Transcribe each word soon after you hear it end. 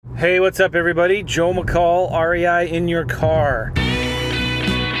Hey, what's up everybody? Joe McCall, REI in your car.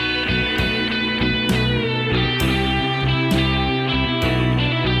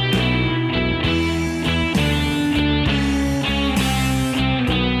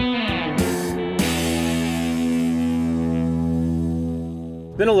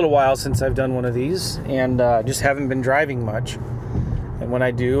 Been a little while since I've done one of these, and just haven't been driving much. And when I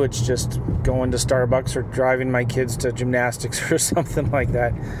do, it's just going to Starbucks or driving my kids to gymnastics or something like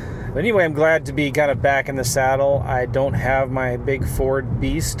that. But anyway, I'm glad to be kind of back in the saddle. I don't have my big Ford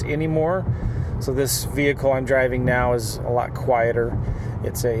Beast anymore, so this vehicle I'm driving now is a lot quieter.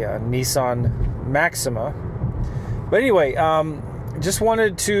 It's a Nissan Maxima. But anyway, just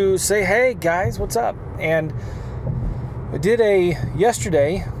wanted to say, hey guys, what's up? And I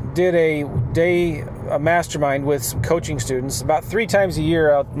yesterday did a day mastermind with some coaching students. About 3 times a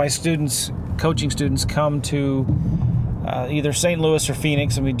year, my coaching students come to either St. Louis or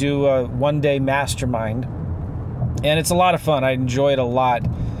Phoenix, and we do a one-day mastermind. And it's a lot of fun. I enjoy it a lot.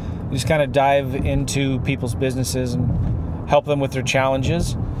 We just kind of dive into people's businesses and help them with their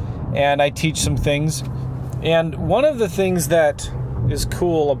challenges. And I teach some things. And one of the things that is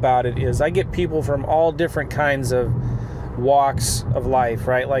cool about it is I get people from all different kinds of walks of life,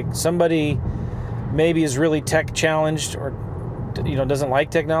 right? Like somebody maybe is really tech challenged or doesn't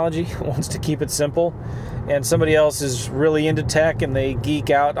like technology, wants to keep it simple, and somebody else is really into tech and they geek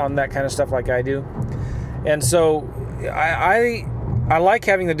out on that kind of stuff like I do. And so I like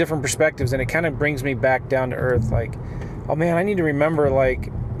having the different perspectives, and it kind of brings me back down to earth. Like, oh man, I need to remember, like,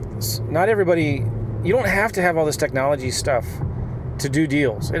 not everybody, you don't have to have all this technology stuff to do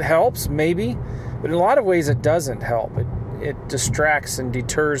deals. It helps maybe, but in a lot of ways it doesn't help. It distracts and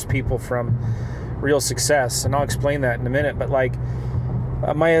deters people from real success, and I'll explain that in a minute. But like,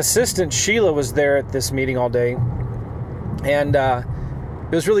 my assistant Sheila was there at this meeting all day, and it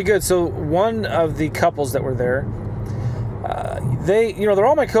was really good. So one of the couples that were there, they're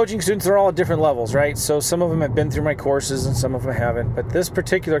all my coaching students. They're all at different levels, right? So some of them have been through my courses and some of them haven't, but this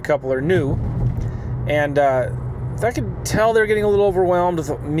particular couple are new, and I could tell they're getting a little overwhelmed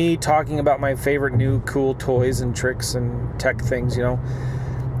with me talking about my favorite new cool toys and tricks and tech things,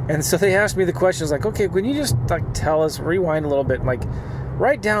 And so they asked me the questions like, okay, can you just tell us, rewind a little bit, and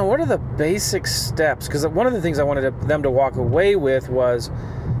write down what are the basic steps? Because one of the things I wanted them to walk away with was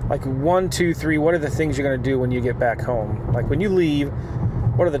 1, 2, 3, what are the things you're going to do when you get back home? Like when you leave,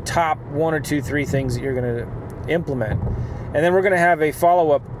 what are the top 1 or 2, 3 things that you're going to implement? And then we're going to have a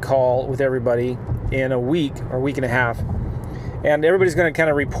follow-up call with everybody in a week or week and a half. And everybody's going to kind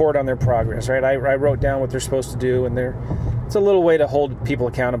of report on their progress, right? I wrote down what they're supposed to do, and it's a little way to hold people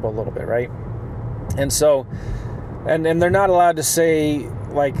accountable a little bit, right? And so, and they're not allowed to say,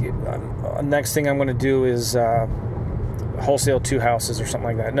 next thing I'm going to do is wholesale 2 houses or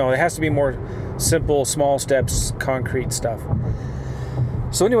something like that. No, it has to be more simple, small steps, concrete stuff.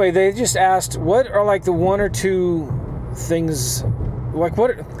 So anyway, they just asked, what are the 1 or 2 things,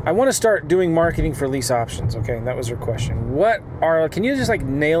 I want to start doing marketing for lease options. Okay, that was her question. Can you just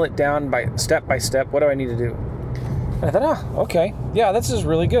nail it down by step? What do I need to do? And I thought, okay, yeah, this is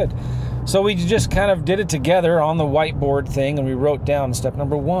really good. So we just kind of did it together on the whiteboard thing, and we wrote down step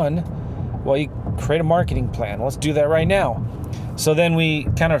number 1. Well, you create a marketing plan. Let's do that right now. So then we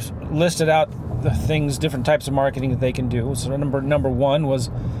kind of listed out the things, different types of marketing that they can do. So number 1 was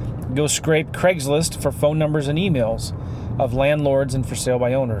go scrape Craigslist for phone numbers and emails of landlords and for sale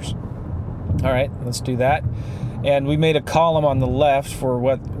by owners. All right, let's do that. And we made a column on the left for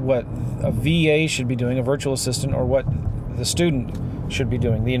what a VA should be doing, a virtual assistant, or what the student should be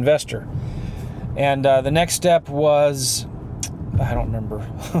doing, the investor. And the next step was, I don't remember.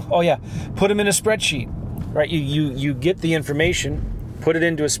 Oh yeah, put them in a spreadsheet, right? You get the information, put it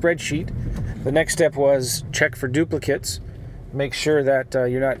into a spreadsheet. The next step was check for duplicates. Make sure that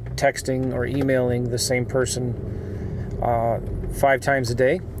you're not texting or emailing the same person 5 times a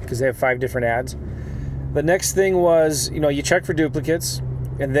day, because they have 5 different ads. The next thing was, you check for duplicates,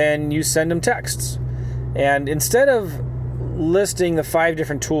 and then you send them texts. And instead of listing the 5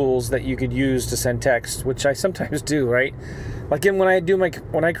 different tools that you could use to send texts, which I sometimes do, right? When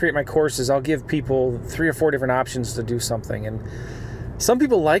I create my courses, I'll give people 3 or 4 different options to do something, and some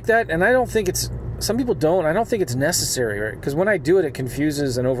people like that, and some people don't. I don't think it's necessary, right? Because when I do it, it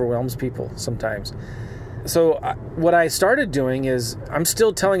confuses and overwhelms people sometimes. So what I started doing is I'm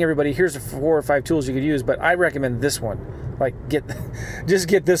still telling everybody, here's the 4 or 5 tools you could use, but I recommend this one. Just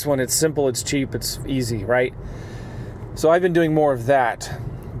get this one. It's simple, it's cheap, it's easy, right? So I've been doing more of that,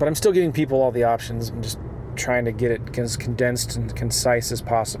 but I'm still giving people all the options. I'm just trying to get it as condensed and concise as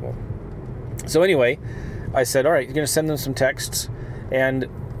possible. So anyway, I said, all right, you're going to send them some texts, and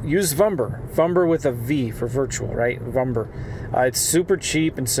use Vumber. Vumber with a V for virtual, right? Vumber. It's super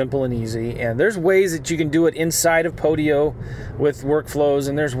cheap and simple and easy. And there's ways that you can do it inside of Podio with workflows,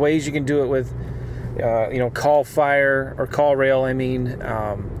 and there's ways you can do it with, CallFire or CallRail. I mean,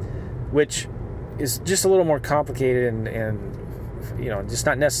 which is just a little more complicated and just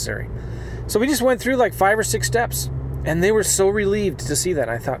not necessary. So we just went through like 5 or 6 steps, and they were so relieved to see that.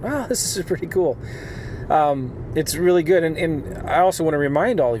 I thought, wow, this is pretty cool. It's really good. And I also want to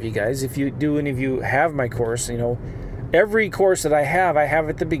remind all of you guys, if any of you have my course, every course that I have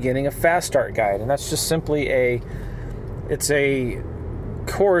at the beginning a fast start guide. And that's just simply it's a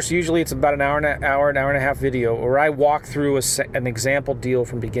course. Usually it's about an hour and a half video where I walk through an example deal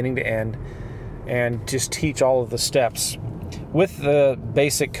from beginning to end and just teach all of the steps with the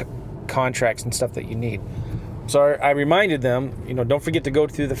basic contracts and stuff that you need. So I reminded them, don't forget to go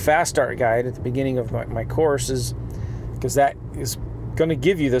through the fast start guide at the beginning of my courses, because that is going to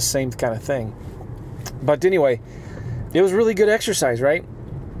give you the same kind of thing. But anyway, it was really good exercise, right?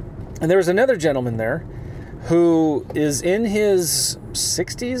 And there was another gentleman there who is in his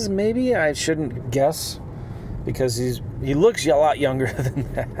 60s, maybe. I shouldn't guess, because he looks a lot younger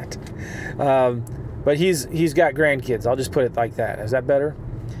than that. But he's got grandkids. I'll just put it like that. Is that better?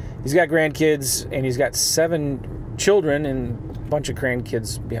 He's got grandkids, and he's got 7 children and a bunch of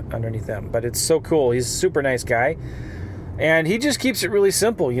grandkids underneath them. But it's so cool. He's a super nice guy. And he just keeps it really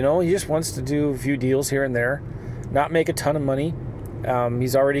simple, He just wants to do a few deals here and there, not make a ton of money.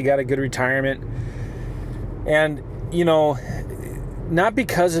 He's already got a good retirement. And, not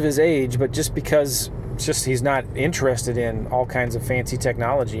because of his age, but just because he's not interested in all kinds of fancy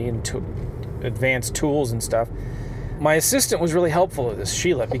technology and advanced tools and stuff. My assistant was really helpful with this,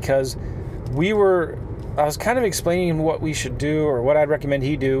 Sheila, because I was kind of explaining what we should do or what I'd recommend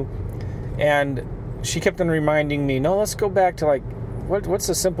he do, and she kept on reminding me, no, let's go back to what's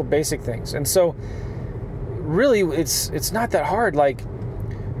the simple basic things. And so really it's not that hard. Like,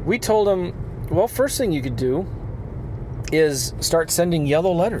 we told him, well, first thing you could do is start sending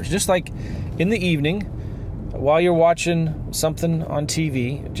yellow letters, just like in the evening while you're watching something on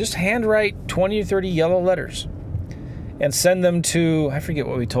TV, just handwrite 20 or 30 yellow letters and send them to, I forget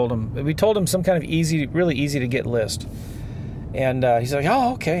what we told him. We told him some kind of really easy to get list. And he's like,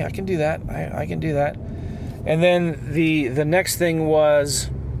 oh, okay, I can do that. I can do that. And then the next thing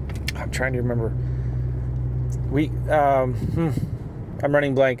was, I'm trying to remember. I'm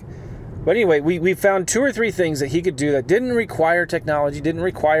running blank. But anyway, we found 2 or 3 things that he could do that didn't require technology, didn't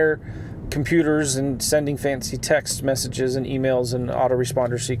require computers and sending fancy text messages and emails and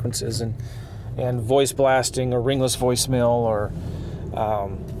autoresponder sequences and voice blasting or ringless voicemail or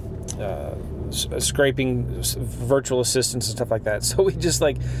scraping virtual assistants and stuff like that. So we just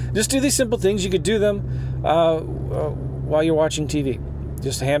do these simple things. You could do them while you're watching TV.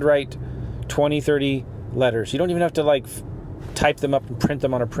 Just handwrite 20, 30 letters. You don't even have to type them up and print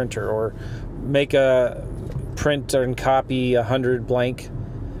them on a printer, or make a print and copy 100 blank,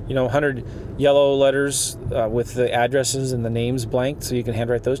 100 yellow letters with the addresses and the names blank, so you can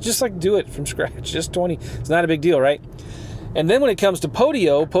handwrite those. Just do it from scratch. Just 20. It's not a big deal, right? And then when it comes to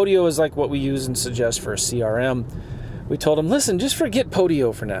Podio is like what we use and suggest for a CRM. We told him, listen, just forget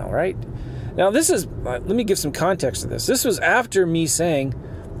Podio for now, right? Now this is, let me give some context to this. This was after me saying,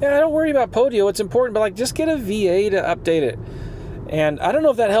 yeah, don't worry about Podio, it's important, but just get a VA to update it. And I don't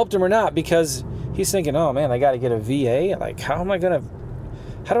know if that helped him or not, because he's thinking, oh man, I got to get a VA.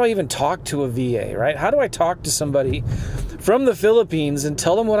 How do I even talk to a VA, right? How do I talk to somebody from the Philippines and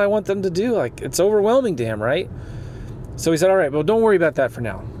tell them what I want them to do? It's overwhelming to him, right? So he said, all right, well, don't worry about that for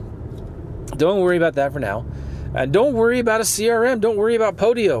now. Don't worry about that for now. And don't worry about a CRM. Don't worry about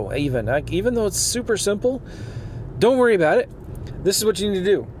Podio even. Even though it's super simple, don't worry about it. This is what you need to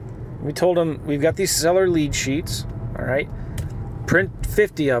do. We told him, we've got these seller lead sheets, all right? Print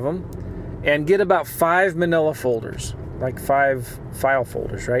 50 of them and get about 5 manila folders, 5 file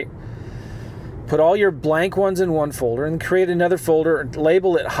folders, right? Put all your blank ones in one folder and create another folder,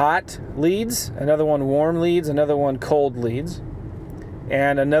 label it hot leads, another one warm leads, another one cold leads,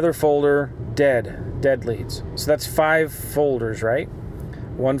 and another folder dead leads. So that's 5 folders, right?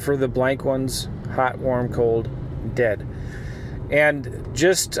 One for the blank ones, hot, warm, cold, dead. And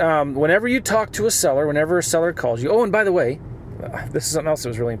just whenever you talk to a seller, whenever a seller calls you, oh, and by the way, this is something else that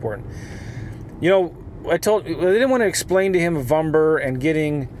was really important. I didn't want to explain to him Vumber and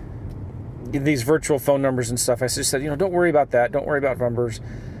getting these virtual phone numbers and stuff. I just said, don't worry about that. Don't worry about Vumbers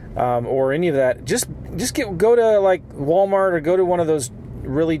or any of that. Just go to Walmart or go to one of those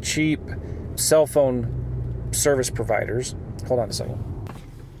really cheap cell phone service providers. Hold on a second.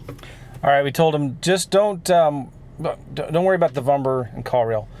 All right, we told him just don't don't worry about the Vumber and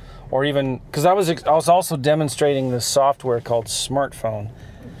CallRail, or even because I was also demonstrating this software called Smartphone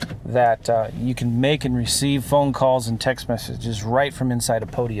that you can make and receive phone calls and text messages right from inside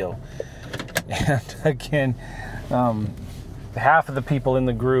of Podio. And again, half of the people in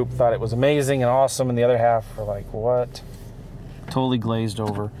the group thought it was amazing and awesome, and the other half were like, "What?" Totally glazed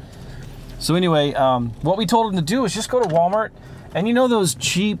over. So anyway, what we told them to do is just go to Walmart, and you know those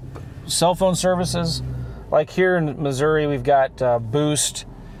cheap cell phone services? Like here in Missouri, we've got Boost,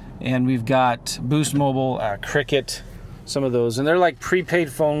 and we've got Boost Mobile, Cricket, some of those. And they're like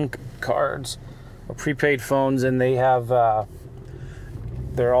prepaid phone cards, or prepaid phones, and they have,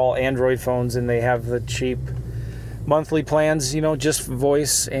 they're all Android phones, and they have the cheap monthly plans, you know, just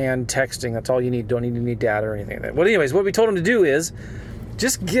voice and texting. That's all you need. Don't need any data or anything like that. But anyways, what we told them to do is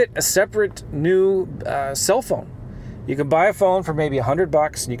just get a separate new cell phone. You can buy a phone for maybe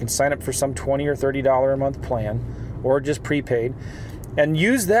 $100 and you can sign up for some $20 or $30 a month plan, or just prepaid, and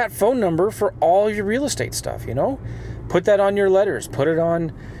use that phone number for all your real estate stuff, you know? Put that on your letters, put it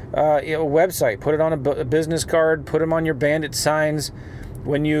on a website, put it on a business card, put them on your bandit signs.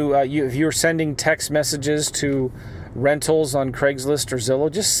 When if you're sending text messages to rentals on Craigslist or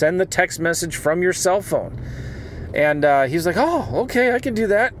Zillow, just send the text message from your cell phone. And he's like, "Oh, okay, I can do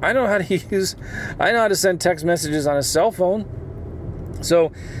that. I know how to send text messages on a cell phone."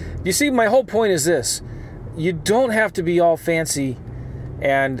 So, you see, my whole point is this: you don't have to be all fancy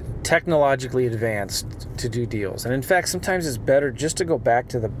and technologically advanced to do deals. And in fact, sometimes it's better just to go back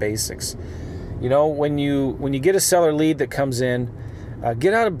to the basics. You know, when you get a seller lead that comes in,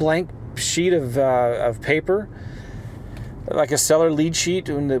 get out a blank sheet of paper, like a seller lead sheet,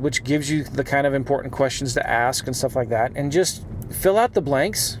 which gives you the kind of important questions to ask and stuff like that, and just fill out the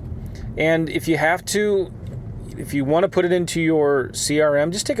blanks. And if you want to put it into your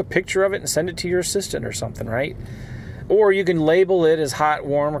CRM, just take a picture of it and send it to your assistant or something, right? Or you can label it as hot,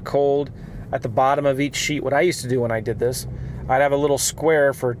 warm, or cold at the bottom of each sheet. What I used to do when I did this, I'd have a little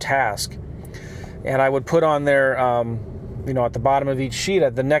square for task, and I would put on there, at the bottom of each sheet,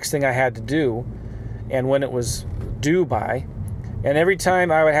 the next thing I had to do, and when it was due by. And every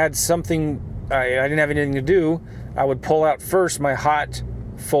time I had something I didn't have anything to do, I would pull out first my hot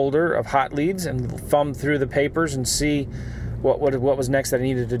folder of hot leads and thumb through the papers and see what was next that I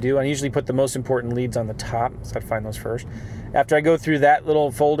needed to do. I usually put the most important leads on the top, so I'd find those first. After I go through that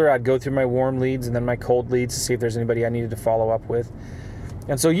little folder, I'd go through my warm leads and then my cold leads to see if there's anybody I needed to follow up with.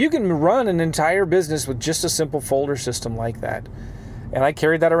 And so you can run an entire business with just a simple folder system like that. And I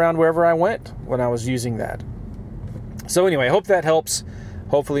carried that around wherever I went when I was using that. So anyway, I hope that helps.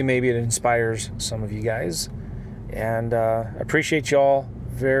 Hopefully maybe it inspires some of you guys. And appreciate y'all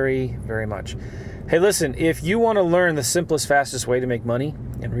very, very much. Hey, listen, if you want to learn the simplest, fastest way to make money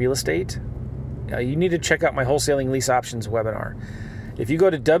in real estate, you need to check out my Wholesaling Lease Options webinar. If you go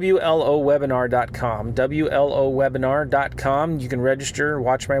to WLOwebinar.com, WLOwebinar.com, you can register,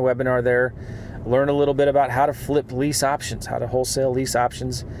 watch my webinar there, learn a little bit about how to flip lease options, how to wholesale lease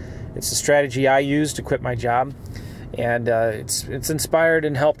options. It's a strategy I use to quit my job, and it's inspired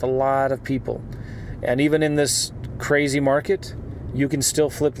and helped a lot of people. And even in this crazy market, you can still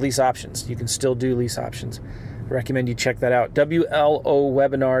flip lease options. You can still do lease options. I recommend you check that out,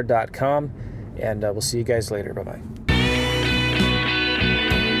 WLOwebinar.com, and we'll see you guys later. Bye-bye.